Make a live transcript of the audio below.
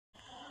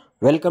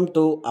Welcome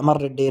to Amar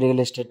Reddy Real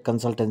Estate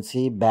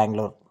Consultancy,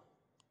 Bangalore.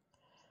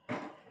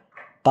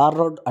 Tar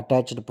Road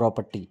attached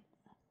property,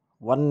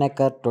 1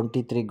 acre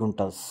 23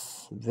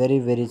 guntas.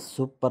 Very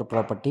super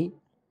property.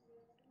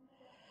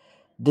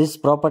 This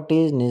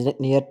property is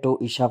near to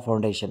Isha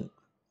Foundation.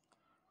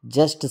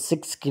 Just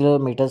 6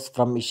 kilometers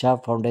from Isha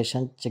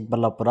Foundation,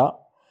 Chikkaballapur,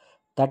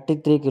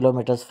 33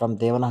 kilometers from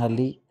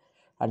Devanahalli,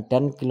 and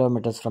 10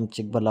 kilometers from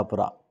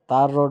Chikkaballapur.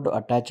 Tar Road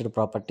attached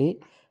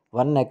property,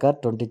 1 acre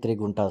 23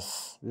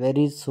 guntas.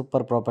 Very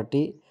super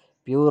property,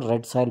 pure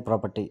red soil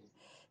property.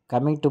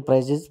 Coming to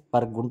prices,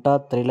 per gunta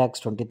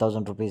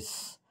 3,20,000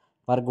 rupees.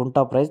 Per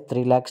gunta price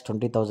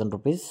 3,20,000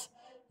 rupees.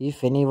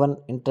 If anyone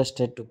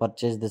interested to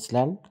purchase this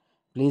land,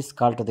 please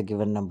call to the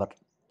given number.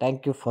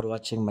 Thank you for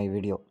watching my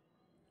video.